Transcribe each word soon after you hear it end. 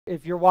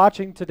If you're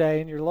watching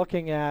today and you're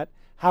looking at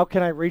how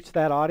can I reach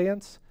that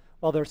audience,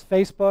 well, there's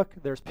Facebook,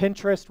 there's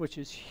Pinterest, which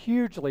is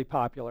hugely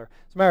popular.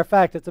 As a matter of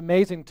fact, it's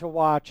amazing to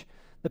watch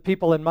the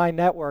people in my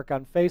network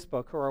on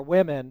Facebook who are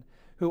women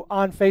who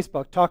on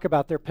Facebook talk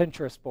about their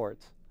Pinterest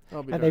boards.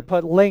 And they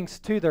put links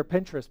to their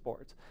Pinterest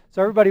boards.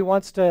 So everybody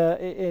wants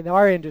to, in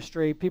our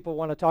industry, people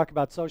want to talk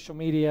about social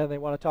media, and they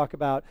want to talk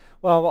about,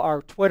 well,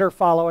 our Twitter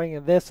following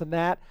and this and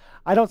that.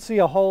 I don't see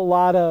a whole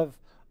lot of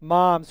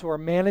moms who are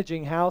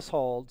managing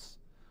households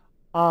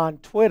on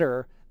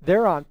Twitter.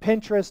 They're on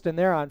Pinterest and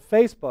they're on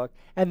Facebook,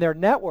 and they're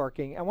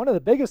networking. And one of the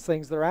biggest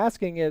things they're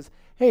asking is,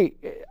 hey,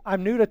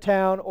 I'm new to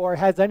town, or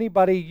has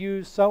anybody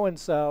used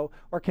so-and-so,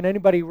 or can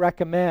anybody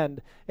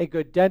recommend a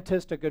good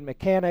dentist, a good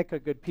mechanic, a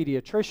good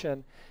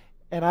pediatrician?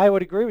 And I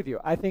would agree with you.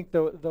 I think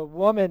the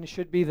woman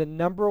should be the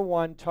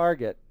 #1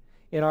 target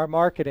in our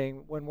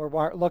marketing when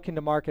we're looking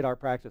to market our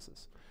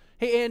practices.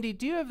 Hey, Andy,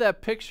 do you have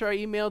that picture I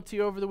emailed to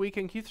you over the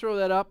weekend? Can you throw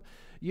that up?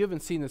 You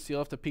haven't seen this, so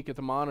you'll have to peek at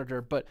the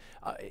monitor, but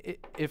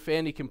if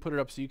Andy can put it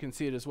up so you can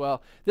see it as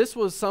well. This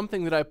was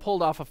something that I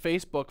pulled off of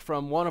Facebook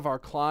from one of our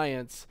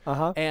clients,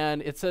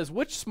 and it says,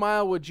 which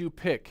smile would you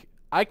pick?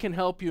 I can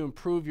help you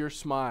improve your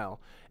smile.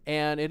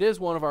 And it is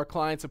one of our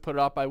clients that put it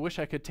up. I wish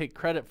I could take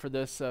credit for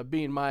this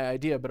being my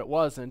idea, but it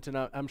wasn't. And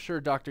I'm sure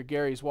Dr.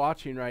 Gary's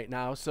watching right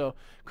now, so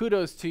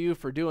kudos to you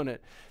for doing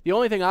it. The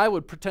only thing I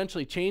would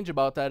potentially change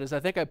about that is I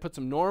think I'd put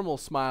some normal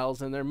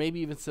smiles in there, maybe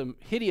even some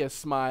hideous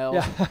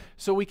smiles,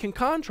 so we can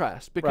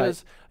contrast.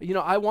 Because, you know,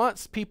 I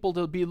want people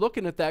to be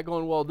looking at that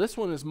going, well, this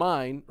one is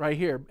mine right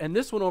here, and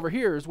this one over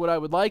here is what I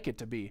would like it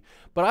to be.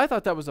 But I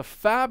thought that was a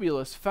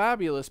fabulous,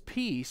 fabulous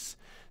piece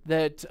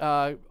that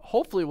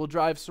hopefully will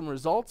drive some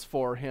results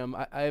for him.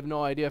 I have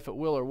no idea if it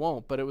will or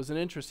won't, but it was an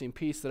interesting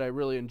piece that I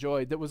really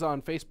enjoyed that was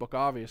on Facebook,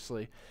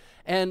 obviously.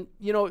 And,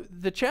 you know,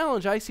 the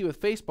challenge I see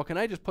with Facebook, and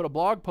I just put a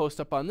blog post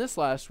up on this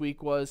last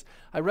week, was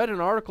I read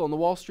an article in the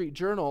Wall Street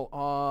Journal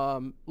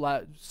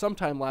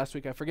sometime last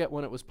week, I forget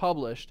when it was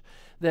published,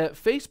 that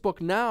Facebook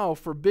now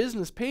for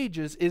business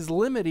pages is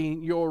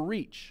limiting your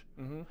reach,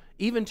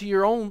 even to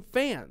your own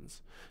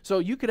fans. So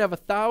you could have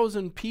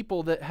 1,000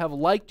 people that have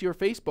liked your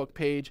Facebook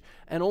page,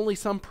 and only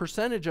some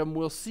percentage of them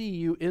will see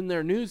you in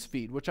their news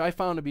feed, which I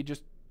found to be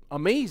just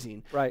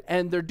amazing.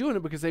 And they're doing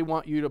it because they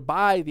want you to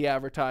buy the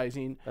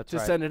advertising to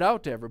send it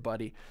out to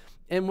everybody.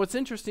 And what's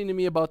interesting to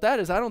me about that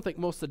is I don't think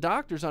most of the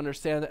doctors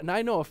understand that, and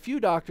I know a few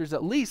doctors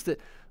at least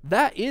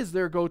that is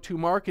their go-to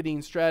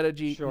marketing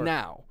strategy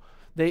now.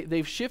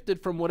 They've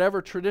shifted from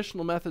whatever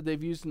traditional method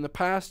they've used in the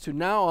past to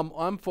now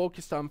I'm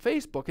focused on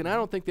Facebook, and I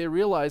don't think they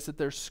realize that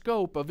their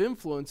scope of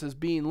influence is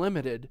being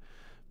limited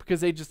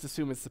because they just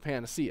assume it's the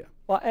panacea.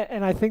 Well,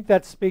 and I think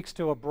that speaks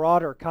to a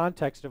broader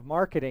context of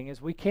marketing,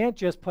 is we can't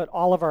just put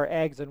all of our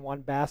eggs in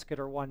one basket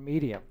or one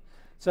medium.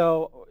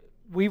 So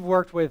we've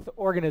worked with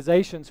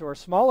organizations who are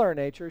smaller in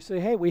nature who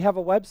say, hey, we have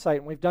a website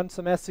and we've done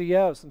some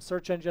SEO, some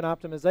search engine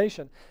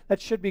optimization.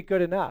 That should be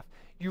good enough.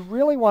 You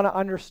really want to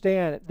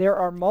understand there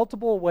are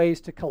multiple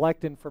ways to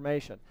collect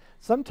information.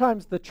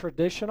 Sometimes the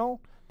traditional,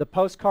 the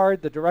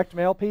postcard, the direct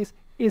mail piece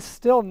is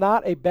still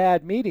not a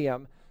bad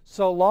medium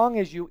so long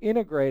as you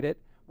integrate it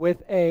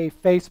with a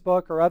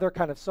Facebook or other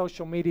kind of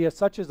social media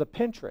such as a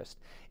Pinterest.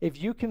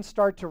 If you can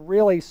start to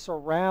really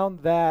surround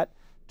that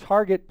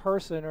target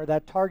person or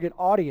that target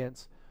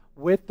audience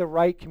with the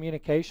right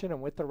communication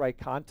and with the right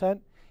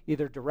content,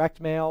 either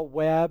direct mail,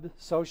 web,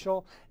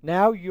 social,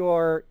 now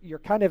you're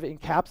kind of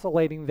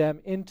encapsulating them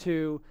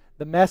into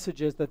the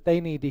messages that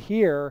they need to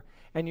hear,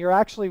 and you're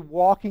actually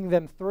walking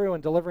them through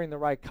and delivering the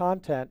right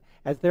content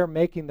as they're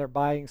making their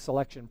buying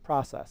selection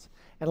process.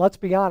 And let's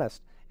be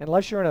honest,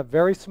 unless you're in a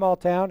very small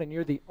town and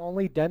you're the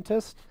only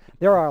dentist,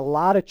 there are a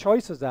lot of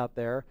choices out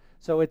there,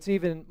 so it's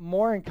even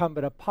more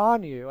incumbent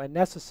upon you and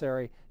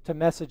necessary to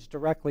message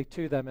directly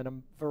to them in a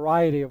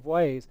variety of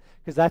ways,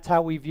 because that's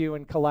how we view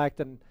and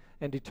collect and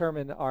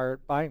determine our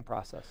buying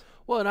process.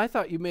 Well, and I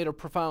thought you made a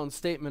profound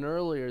statement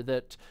earlier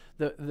that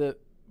the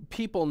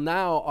people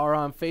now are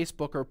on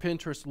Facebook or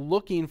Pinterest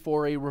looking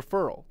for a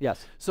referral.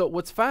 Yes. So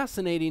what's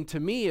fascinating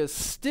to me is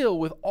still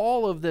with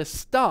all of this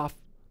stuff,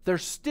 they're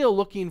still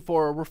looking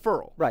for a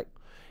referral. Right.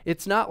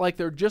 It's not like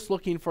they're just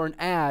looking for an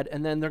ad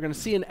and then they're going to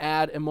see an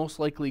ad and most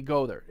likely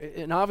go there.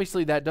 And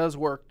obviously that does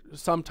work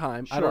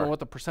sometimes. I don't know what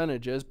the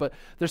percentage is, but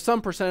there's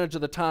some percentage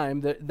of the time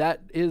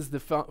that is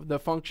the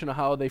function of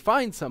how they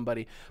find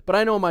somebody. But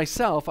I know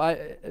myself,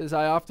 as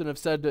I often have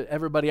said to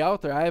everybody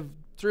out there, I have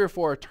 3 or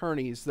 4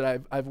 attorneys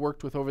that I've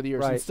worked with over the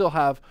years and still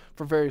have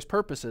for various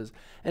purposes.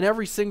 And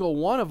every single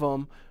one of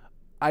them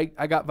I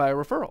got via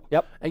referral.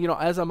 Yep. And, you know,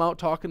 as I'm out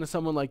talking to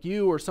someone like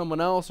you or someone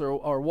else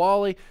or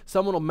Wally,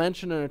 someone will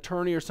mention an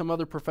attorney or some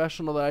other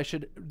professional that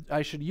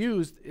I should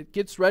use. It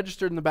gets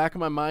registered in the back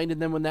of my mind,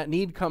 and then when that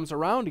need comes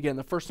around again,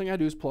 the first thing I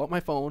do is pull out my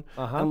phone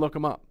and look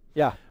them up.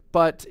 Yeah.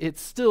 But it's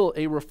still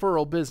a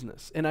referral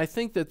business. And I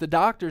think that the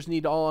doctors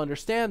need to all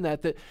understand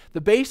that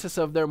the basis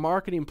of their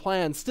marketing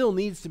plan still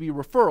needs to be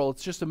referral.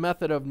 It's just a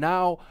method of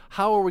now,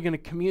 how are we going to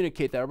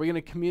communicate that? Are we going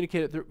to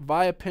communicate it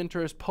via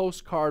Pinterest,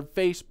 postcard,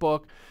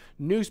 Facebook,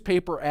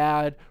 newspaper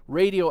ad,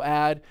 radio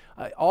ad,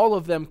 all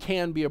of them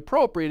can be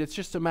appropriate. It's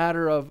just a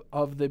matter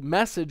of the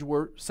message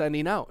we're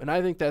sending out. And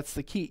I think that's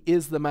the key,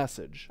 is the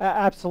message.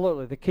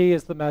 Absolutely. The key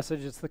is the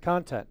message, it's the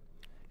content.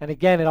 And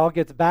again, it all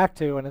gets back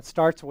to, and it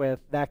starts with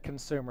that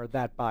consumer,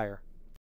 that buyer.